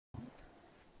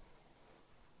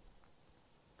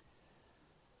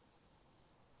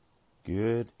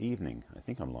evening. I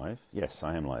think I'm live. Yes,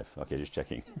 I am live. Okay, just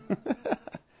checking.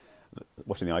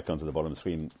 Watching the icons at the bottom of the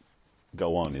screen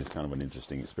go on is kind of an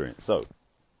interesting experience. So,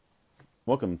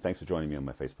 welcome. Thanks for joining me on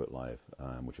my Facebook Live,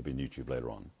 which will be on YouTube later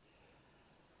on.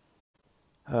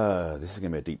 This is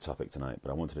going to be a deep topic tonight,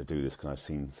 but I wanted to do this because I've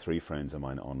seen 3 friends of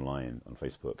mine online on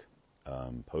Facebook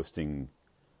posting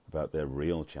about their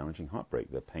real challenging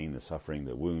heartbreak, their pain, their suffering,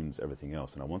 their wounds, everything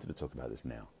else, and I wanted to talk about this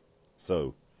now.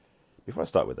 So, before I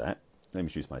start with that, let me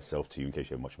introduce myself to you in case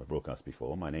you haven't watched my broadcast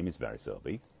before. My name is Barry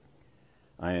Selby.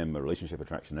 I am a relationship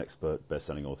attraction expert,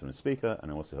 best-selling author and speaker,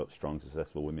 and I also help strong,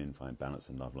 successful women find balance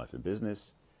in love, life, and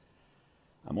business.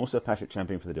 I'm also a passionate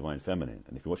champion for the divine feminine,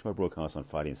 and if you watch my broadcast on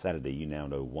Friday and Saturday, you now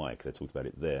know why, because I talked about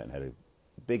it there and had a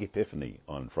big epiphany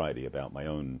on Friday about my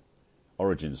own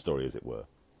origin story, as it were.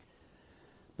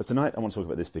 But tonight I want to talk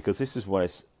about this because this is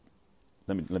what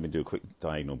let me do a quick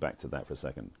diagonal back to that for a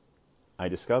second. I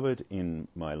discovered in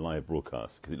my live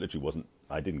broadcast, because it literally wasn't,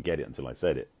 I didn't get it until I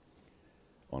said it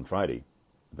on Friday,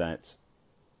 that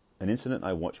an incident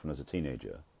I watched when I was a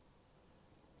teenager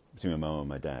between my mum and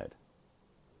my dad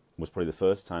was probably the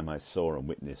first time I saw and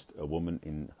witnessed a woman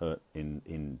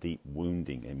in deep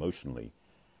wounding emotionally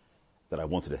that I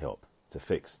wanted to help, to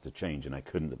fix, to change, and I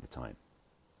couldn't at the time.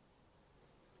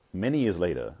 Many years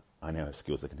later, I now have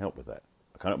skills that can help with that.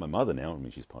 I can't help my mother now, I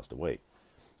mean, she's passed away.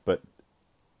 But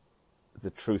the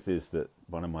truth is that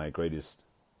one of my greatest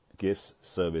gifts,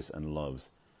 service, and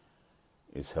loves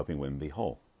is helping women be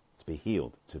whole, to be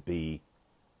healed, to be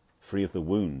free of the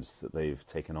wounds that they've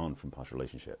taken on from past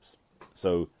relationships.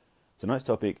 So tonight's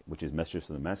topic, which is Messages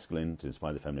from the Masculine to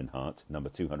Inspire the Feminine Heart, number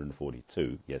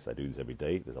 242. Yes, I do this every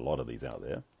day. There's a lot of these out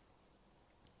there.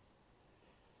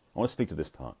 I want to speak to this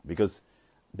part because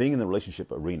being in the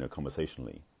relationship arena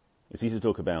conversationally, it's easy to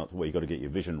talk about, well, you've got to get your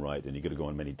vision right and you've got to go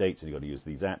on many dates and you've got to use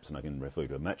these apps and I can refer you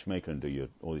to a matchmaker and do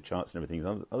all the charts and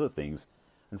everything, other things.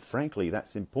 And frankly,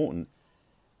 that's important.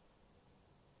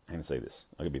 I'm going to say this.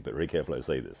 I'm going to be very careful how I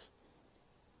say this.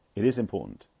 It is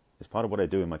important. It's part of what I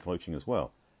do in my coaching as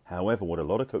well. However, what a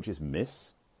lot of coaches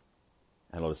miss,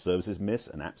 and a lot of services miss,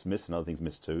 and apps miss, and other things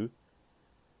miss too,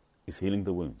 is healing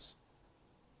the wounds.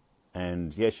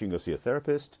 And yes, you can go see a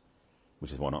therapist,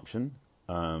 which is one option.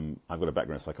 I've got a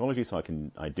background in psychology, so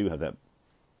I do have that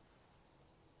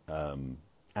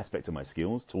aspect of my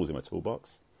skills, tools in my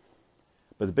toolbox.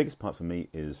 But the biggest part for me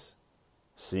is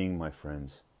seeing my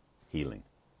friends healing,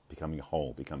 becoming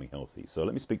whole, becoming healthy. So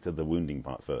let me speak to the wounding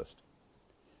part first.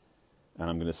 And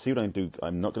I'm going to see what I can do.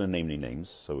 I'm not going to name any names.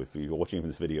 So if you're watching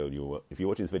this video, if you're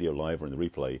watching this video live or in the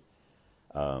replay,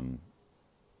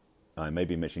 I may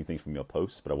be mentioning things from your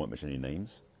posts, but I won't mention any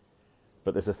names.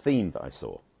 But there's a theme that I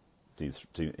saw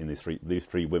in these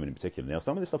three women in particular. Now,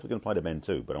 some of this stuff is going to apply to men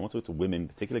too, but I want to talk to women,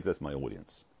 particularly because that's my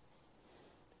audience.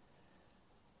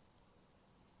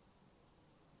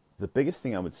 The biggest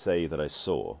thing I would say that I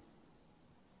saw,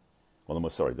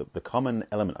 the common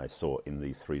element I saw in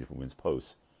these 3 different women's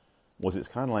posts was it's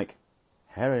kind of like,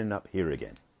 how did I end up here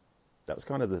again? That was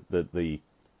kind of the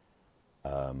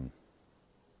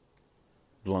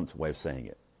blunt way of saying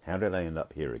it. How did I end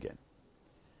up here again?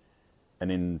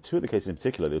 And in 2 of the cases in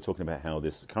particular, they were talking about how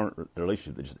this current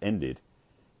relationship that just ended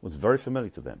was very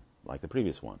familiar to them, like the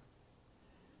previous one.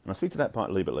 And I'll speak to that part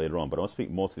a little bit later on, but I'll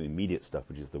speak more to the immediate stuff,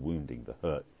 which is the wounding, the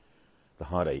hurt, the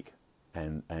heartache,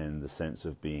 and the sense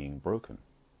of being broken.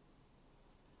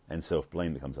 And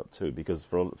self-blame that comes up too. Because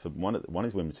for one of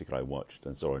these women in particular I watched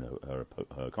and saw in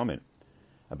her comment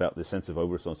about the sense of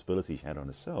over-responsibility she had on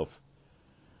herself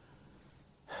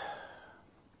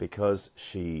because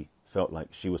she felt like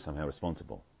she was somehow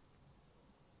responsible.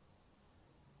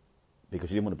 Because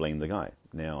she didn't want to blame the guy.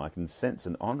 Now, I can sense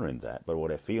an honor in that, but what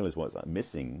I feel is what's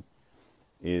missing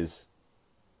is,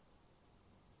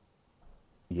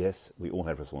 yes, we all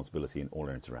have responsibility in all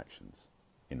our interactions.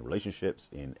 In relationships,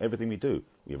 in everything we do,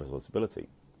 we have responsibility.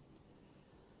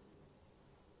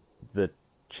 The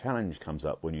challenge comes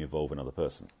up when you involve another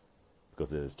person. Because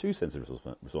there's 2 senses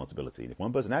of responsibility. And if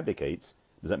one person abdicates,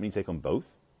 does that mean you take on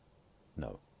both?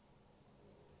 No.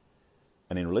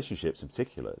 And in relationships in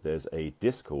particular, there's a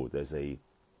discord, there's a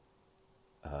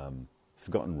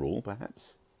forgotten rule,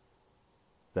 perhaps,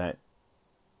 that,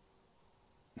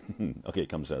 okay, it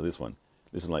comes out of this one.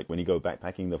 This is like when you go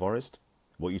backpacking in the forest,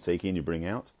 what you take in, you bring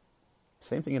out.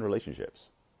 Same thing in relationships.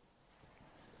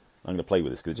 I'm going to play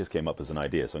with this because it just came up as an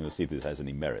idea, so I'm going to see if this has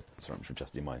any merit. Sorry, I'm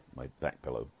adjusting my back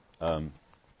pillow.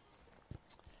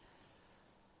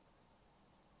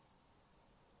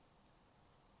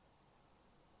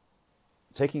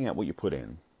 Taking out what you put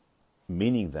in,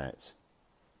 meaning that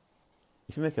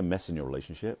if you make a mess in your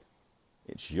relationship,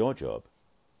 it's your job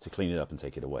to clean it up and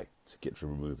take it away, to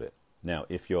remove it. Now,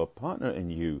 if your partner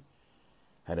and you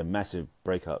had a massive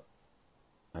breakup,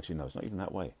 actually no, it's not even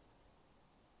that way.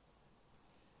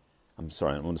 I'm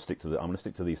sorry, I'm going to stick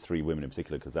to these three women in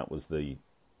particular because that was the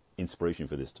inspiration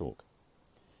for this talk.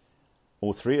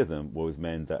 All three of them were with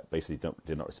men that basically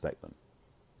did not respect them,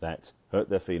 that hurt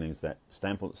their feelings, that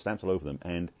stamped all over them,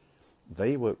 and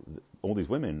all these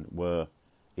women were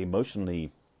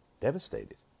emotionally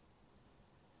devastated.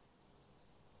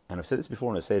 And I've said this before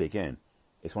and I'll say it again.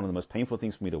 It's one of the most painful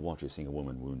things for me to watch is seeing a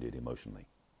woman wounded emotionally.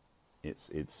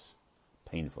 It's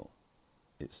painful.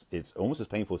 It's almost as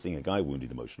painful as seeing a guy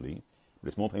wounded emotionally, but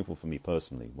it's more painful for me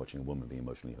personally watching a woman be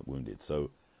emotionally wounded.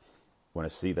 So when I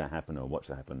see that happen or watch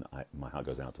that happen, my heart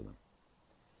goes out to them.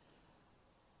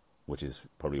 Which is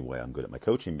probably why I'm good at my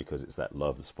coaching, because it's that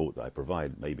love, the support that I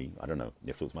provide. Maybe, I don't know, you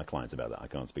have to talk to my clients about that. I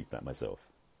can't speak to that myself.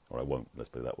 Or I won't, let's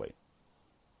put it that way.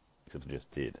 Except I just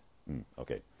did.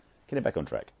 Okay, getting back on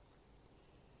track.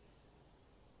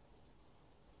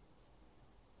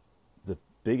 The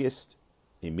biggest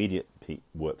immediate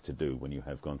work to do when you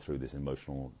have gone through this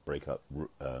emotional breakup,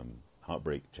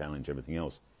 heartbreak, challenge, everything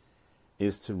else,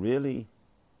 is to really,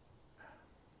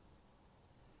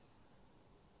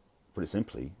 put it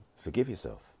simply, forgive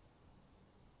yourself.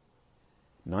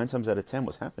 9 times out of 10,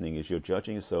 what's happening is you're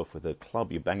judging yourself with a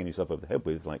club you're banging yourself over the head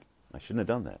with, like, I shouldn't have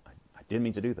done that. I didn't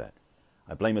mean to do that.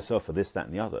 I blame myself for this, that,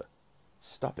 and the other.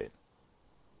 Stop it.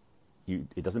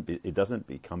 It doesn't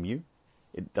become you.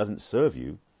 It doesn't serve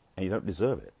you, and you don't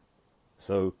deserve it.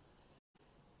 So,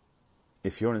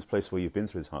 if you're in this place where you've been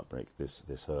through this heartbreak, this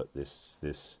hurt,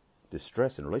 this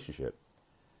distress in a relationship,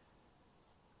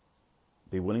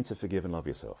 be willing to forgive and love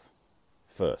yourself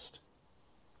first.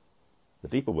 The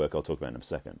deeper work I'll talk about in a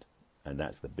second, and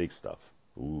that's the big stuff.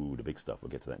 Ooh, the big stuff. We'll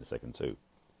get to that in a second too.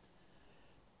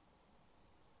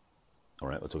 All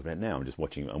right, we'll talk about it now.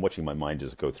 I'm watching my mind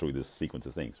just go through this sequence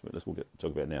of things. But we'll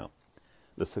talk about it now.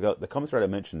 The common thread I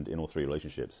mentioned in all three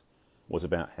relationships was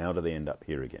about how do they end up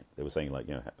here again. They were saying, like,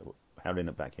 how do they end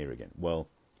up back here again? Well,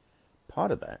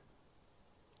 part of that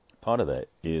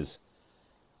is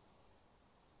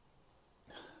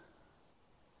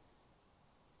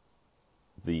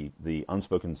the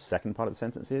unspoken second part of the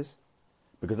sentence is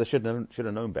because they should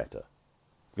have known better,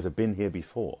 because I've been here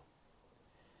before.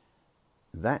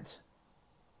 That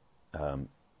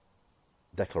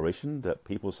declaration that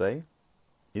people say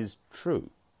is true,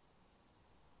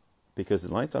 because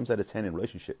 9 times out of 10 in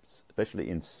relationships, especially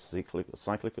in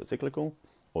cyclical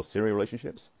or serial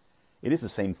relationships, it is the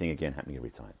same thing again happening every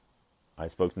time.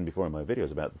 I've spoken before in my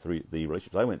videos about the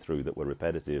relationships I went through that were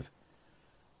repetitive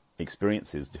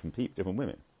experiences, different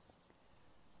women.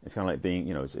 It's kind of like being,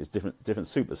 it's different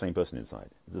soup, the same person inside.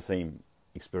 It's the same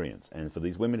experience. And for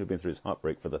these women who've been through this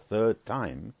heartbreak for the third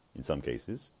time, in some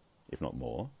cases, if not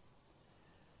more,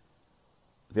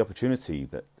 the opportunity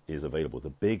that is available, the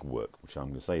big work, which I'm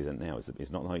going to say that now,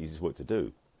 is not the easiest work to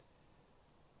do,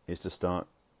 is to start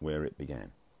where it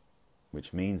began.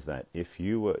 Which means that if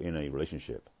you were in a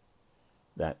relationship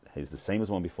that is the same as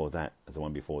the one before that, as the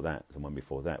one before that, as the one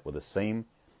before that, with the same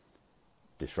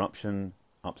disruption,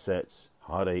 upsets,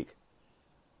 heartache,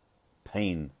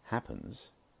 pain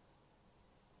happens,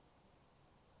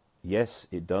 yes,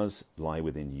 it does lie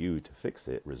within you to fix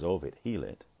it, resolve it, heal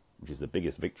it, which is the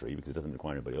biggest victory because it doesn't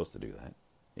require anybody else to do that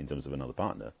in terms of another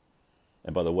partner.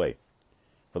 And by the way,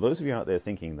 for those of you out there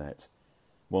thinking that,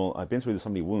 well, I've been through so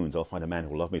many wounds, I'll find a man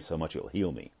who will love me so much it'll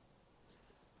heal me.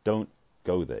 Don't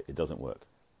go there. It doesn't work.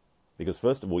 Because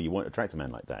first of all, you won't attract a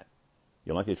man like that.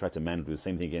 You're likely to attract a man who will do the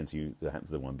same thing again to you that happened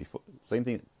to the one before.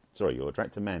 You'll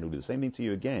attract a man who will do the same thing to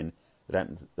you again that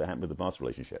happened with the past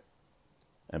relationship.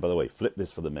 And by the way, flip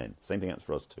this for the men. Same thing happens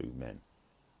for us too, men.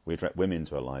 We attract women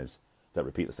into our lives that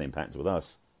repeat the same patterns with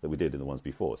us that we did in the ones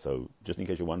before. So just in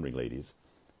case you're wondering, ladies,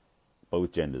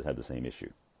 both genders have the same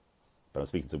issue. But I'm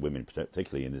speaking to women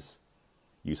particularly in this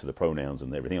use of the pronouns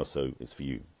and everything else, so it's for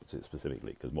you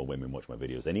specifically, because more women watch my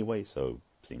videos anyway, so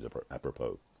it seems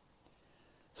apropos.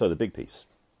 So the big piece.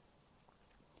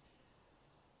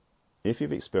 If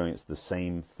you've experienced the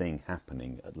same thing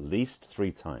happening at least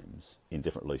 3 times in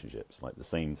different relationships, like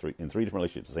in 3 different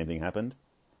relationships the same thing happened,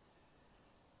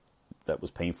 that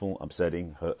was painful,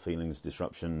 upsetting, hurt feelings,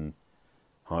 disruption,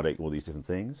 heartache, all these different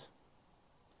things,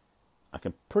 I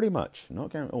can pretty much,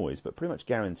 not always, but pretty much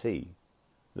guarantee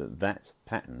that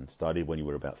pattern started when you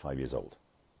were about 5 years old.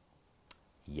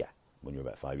 Yeah, when you were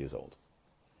about 5 years old.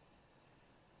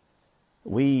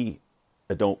 We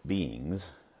adult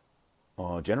beings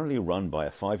are generally run by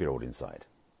a 5-year-old inside.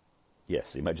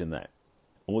 Yes, imagine that.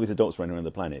 All these adults running around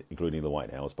the planet, including the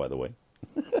White House, by the way,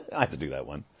 I had to do that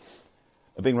one,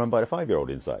 are being run by a 5-year-old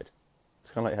inside.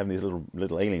 It's kind of like having these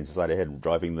little aliens inside your head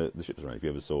driving the ships around. If you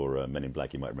ever saw Men in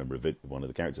Black, you might remember one of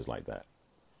the characters like that.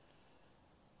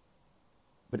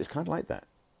 But it's kind of like that.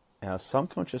 Our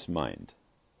subconscious mind,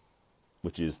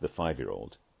 which is the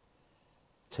 5-year-old,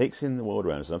 takes in the world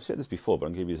around us. And I've said this before, but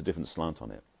I'm going to give you a different slant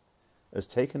on it. Has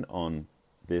taken on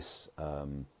this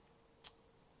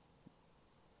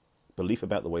belief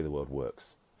about the way the world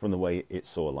works from the way it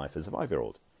saw life as a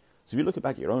 5-year-old. So if you look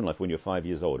back at your own life when you're 5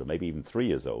 years old, or maybe even 3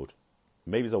 years old,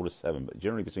 maybe as old as 7, but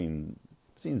generally between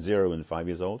 0 and 5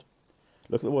 years old,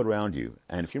 look at the world around you.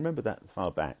 And if you remember that far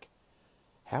back,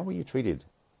 how were you treated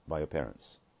by your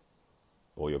parents,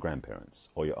 or your grandparents,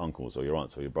 or your uncles, or your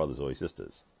aunts, or your brothers, or your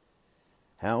sisters?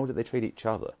 How did they treat each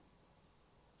other?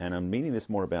 And I'm meaning this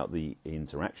more about the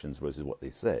interactions versus what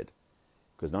they said,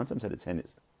 because 9 times out of 10,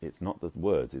 it's not the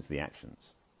words, it's the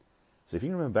actions. So if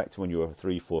you remember back to when you were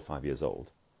 3, 4, 5 years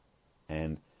old,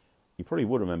 and you probably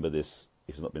would remember this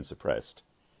if it's not been suppressed,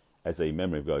 as a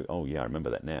memory of going, oh yeah, I remember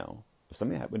that now. If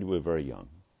something happened when you were very young,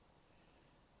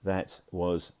 that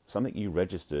was something you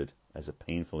registered as a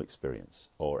painful experience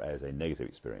or as a negative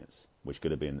experience, which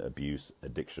could have been abuse,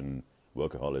 addiction,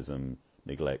 workaholism,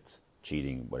 neglect,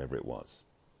 cheating, whatever it was.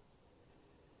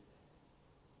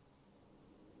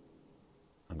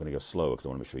 I'm going to go slower because I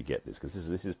want to make sure you get this, because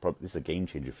this is a game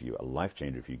changer for you, a life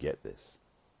changer if you get this.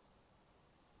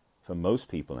 For most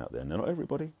people out there, not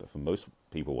everybody, but for most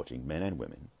people watching, men and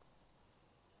women,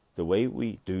 the way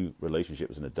we do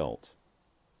relationships as an adult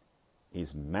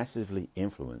is massively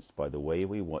influenced by the way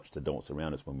we watched adults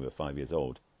around us when we were 5 years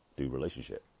old do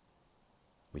relationship.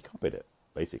 We copied it,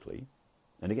 basically.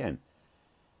 And again,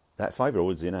 that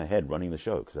 5-year-old is in our head running the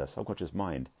show, because our subconscious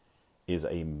mind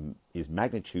is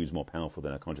magnitudes more powerful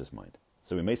than our conscious mind.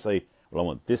 So we may say, well, I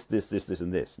want this, this, this, this,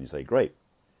 and this. And you say, great.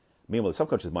 Meanwhile, the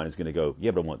subconscious mind is going to go,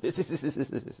 yeah, but I want this, this, this, this, this,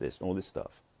 this, this, and all this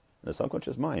stuff. And the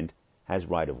subconscious mind has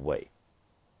right of way.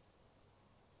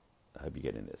 I hope you're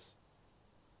getting this.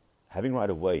 Having right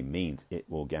of way means it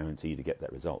will guarantee to get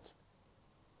that result.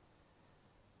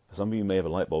 For some of you may have a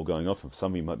light bulb going off, and for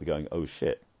some of you might be going, oh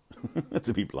shit,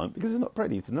 to be blunt, because it's not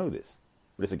ready to know this.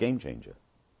 But it's a game changer.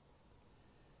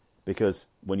 Because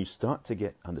when you start to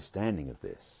get understanding of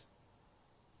this,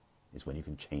 is when you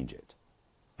can change it.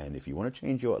 And if you want to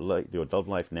change your adult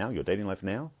life now, your dating life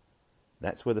now,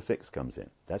 that's where the fix comes in.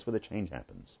 That's where the change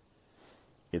happens.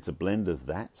 It's a blend of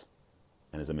that,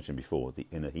 and as I mentioned before, the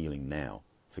inner healing now,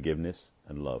 forgiveness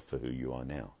and love for who you are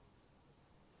now.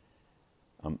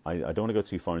 I don't want to go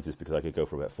too far into this because I could go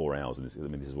for about 4 hours, and this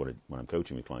is what when I'm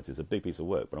coaching with clients, it's a big piece of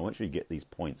work, but I want you to get these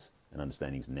points and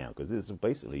understandings now, because this is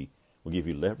basically will give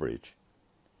you leverage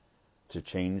to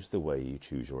change the way you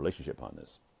choose your relationship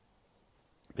partners.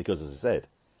 Because as I said,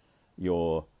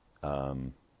 your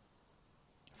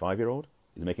 5-year-old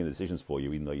is making the decisions for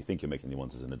you, even though you think you're making the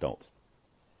ones as an adult.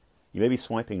 You may be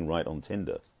swiping right on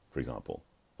Tinder, for example,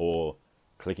 or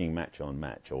clicking match, or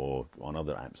on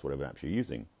other apps, whatever apps you're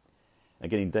using, and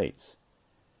getting dates.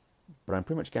 But I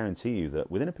pretty much guarantee you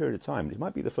that within a period of time, it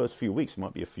might be the first few weeks, it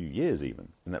might be a few years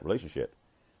even, in that relationship,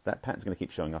 that pattern's going to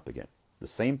keep showing up again. The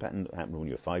same pattern that happened when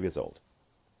you were 5 years old.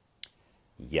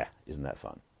 Yeah, isn't that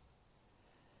fun?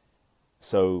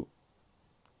 So,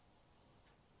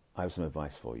 I have some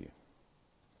advice for you.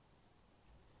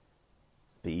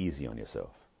 Be easy on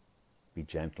yourself. Be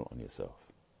gentle on yourself.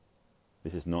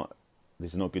 This is not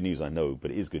good news, I know, but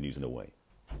it is good news in a way.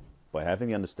 By having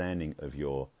the understanding of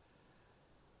your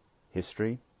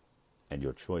history and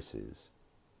your choices,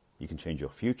 you can change your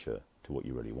future to what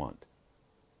you really want.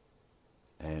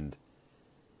 And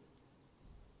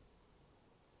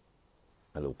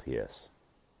a little PS.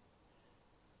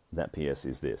 That PS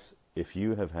is this. If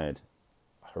you have had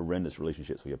horrendous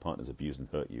relationships where your partner's abused and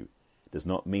hurt you, it does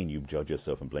not mean you judge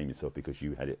yourself and blame yourself because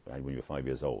you had it when you were 5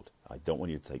 years old. I don't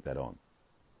want you to take that on.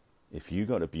 If you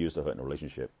got abused or hurt in a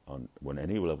relationship, on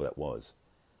any level that was,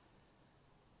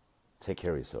 take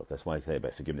care of yourself. That's why I say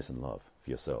about forgiveness and love for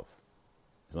yourself.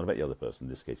 It's not about the other person. In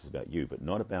this case, it's about you, but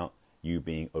not about you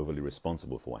being overly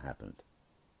responsible for what happened.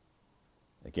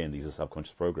 Again, these are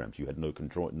subconscious programs. You had no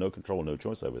control, no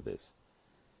choice over this.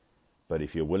 But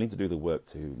if you're willing to do the work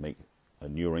to make a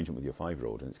new arrangement with your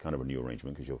 5-year-old, and it's kind of a new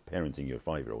arrangement because you're parenting your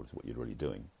 5-year-old is what you're really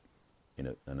doing.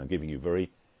 And I'm giving you very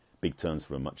big terms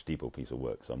for a much deeper piece of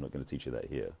work, so I'm not going to teach you that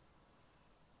here.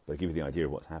 But I'll give you the idea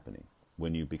of what's happening.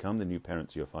 When you become the new parent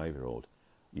to your 5-year-old,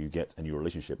 you get a new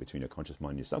relationship between your conscious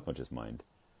mind and your subconscious mind.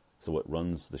 So what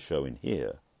runs the show in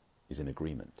here is an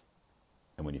agreement.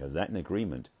 And when you have that in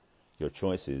agreement, your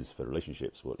choices for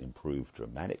relationships will improve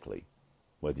dramatically,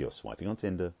 whether you're swiping on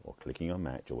Tinder or clicking on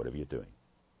Match or whatever you're doing.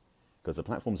 Because the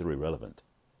platforms are irrelevant.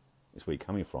 It's where you're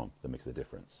coming from that makes the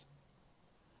difference.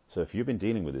 So if you've been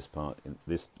dealing with this part,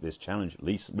 this challenge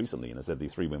recently, and I said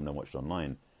these 3 women I watched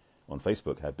online on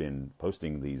Facebook have been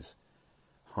posting these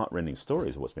heartrending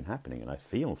stories of what's been happening, and I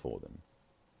feel for them.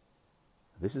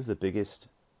 This is the biggest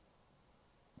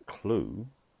clue,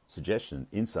 suggestion,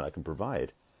 insight I can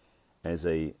provide as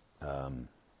a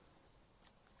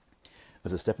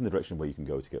step in the direction where you can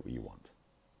go to get what you want.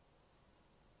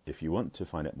 If you want to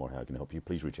find out more how I can help you,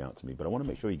 please reach out to me. But I want to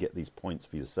make sure you get these points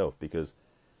for yourself, because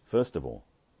first of all,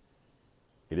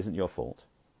 it isn't your fault.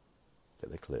 Get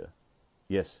that clear.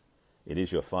 Yes, it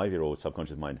is your 5-year-old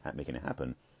subconscious mind making it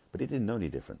happen, but it didn't know any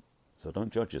different. So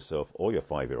don't judge yourself or your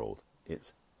 5-year-old.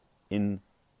 It's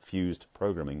infused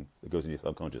programming that goes in your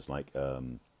subconscious, like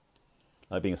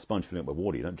being a sponge filling up with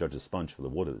water. You don't judge a sponge for the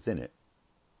water that's in it.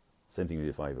 Same thing with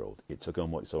your 5-year-old. It took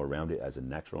on what it saw around it as a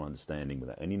natural understanding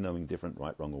without any knowing different,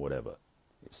 right, wrong, or whatever.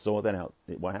 It saw that out.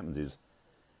 What happens is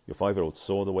your 5-year-old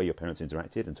saw the way your parents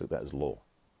interacted and took that as law,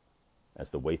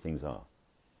 as the way things are.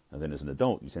 And then as an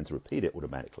adult, you tend to repeat it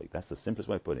automatically. That's the simplest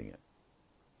way of putting it.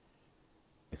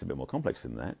 It's a bit more complex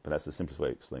than that, but that's the simplest way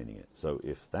of explaining it. So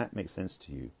if that makes sense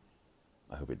to you,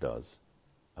 I hope it does,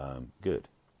 good.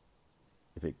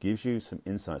 If it gives you some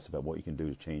insights about what you can do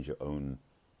to change your own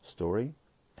story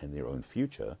and your own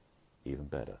future, even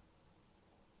better.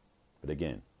 But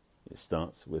again, it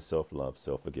starts with self-love,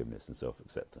 self-forgiveness, and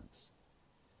self-acceptance.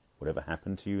 Whatever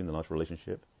happened to you in the last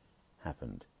relationship,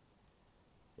 happened.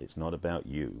 It's not about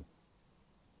you.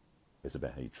 It's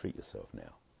about how you treat yourself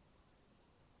now.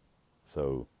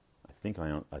 So I think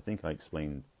I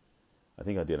explained. I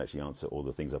think I did actually answer all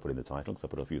the things I put in the title, because I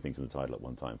put a few things in the title at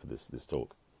one time for this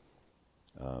talk.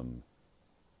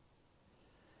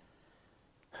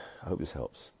 I hope this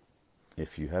helps.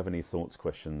 If you have any thoughts,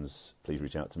 questions, please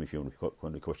reach out to me. If you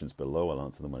want any questions below, I'll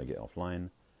answer them when I get offline.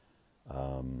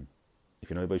 If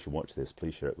you know anybody should watch this,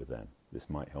 please share it with them. This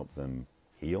might help them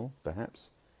heal, perhaps.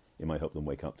 It might help them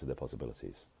wake up to their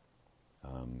possibilities.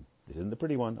 This isn't the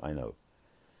pretty one, I know.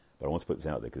 But I want to put this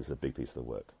out there because it's a big piece of the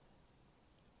work.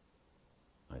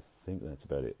 I think that's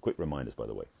about it. Quick reminders, by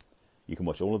the way. You can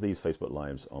watch all of these Facebook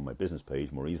Lives on my business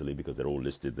page more easily because they're all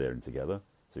listed there and together.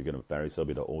 So if you go to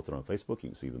barryselby.author on Facebook, you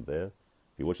can see them there. If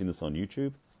you're watching this on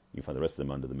YouTube, you can find the rest of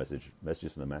them under the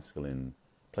Messages from the Masculine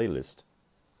playlist.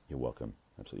 You're welcome.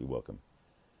 Absolutely welcome.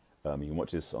 You can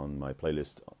watch this on my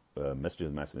playlist, Messages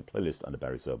from the Masculine playlist under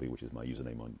Barry Selby, which is my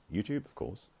username on YouTube, of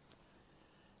course.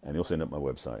 And they also end up on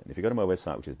my website. And if you go to my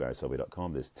website, which is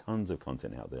barryselby.com, there's tons of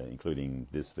content out there, including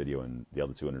this video and the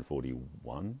other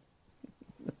 241.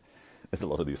 There's a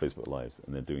lot of these Facebook Lives,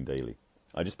 and they're doing daily.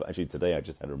 Today I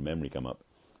just had a memory come up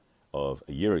of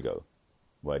a year ago,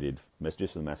 where I did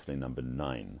Messages from the Masculine number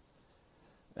 9.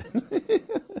 I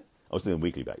was doing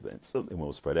weekly back then, so they were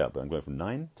all spread out, but I'm going from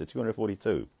 9 to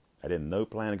 242. I had no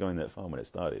plan of going that far when it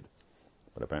started,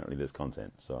 but apparently there's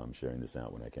content, so I'm sharing this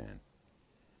out when I can.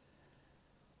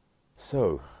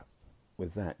 So,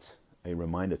 with that, a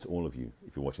reminder to all of you,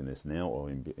 if you're watching this now or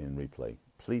in replay,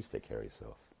 please take care of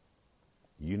yourself.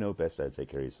 You know best how to take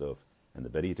care of yourself, and the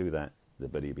better you do that, the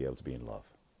better you'll be able to be in love.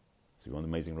 So if you want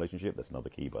an amazing relationship, that's another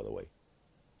key, by the way.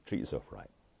 Treat yourself right.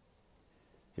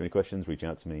 If you have any questions, reach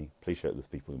out to me. Please share it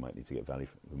with people who might get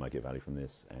value from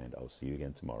this, and I'll see you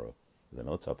again tomorrow with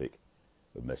another topic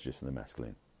of Messages from the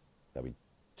Masculine. That'll be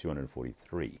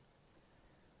 243.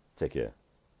 Take care,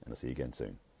 and I'll see you again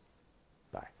soon.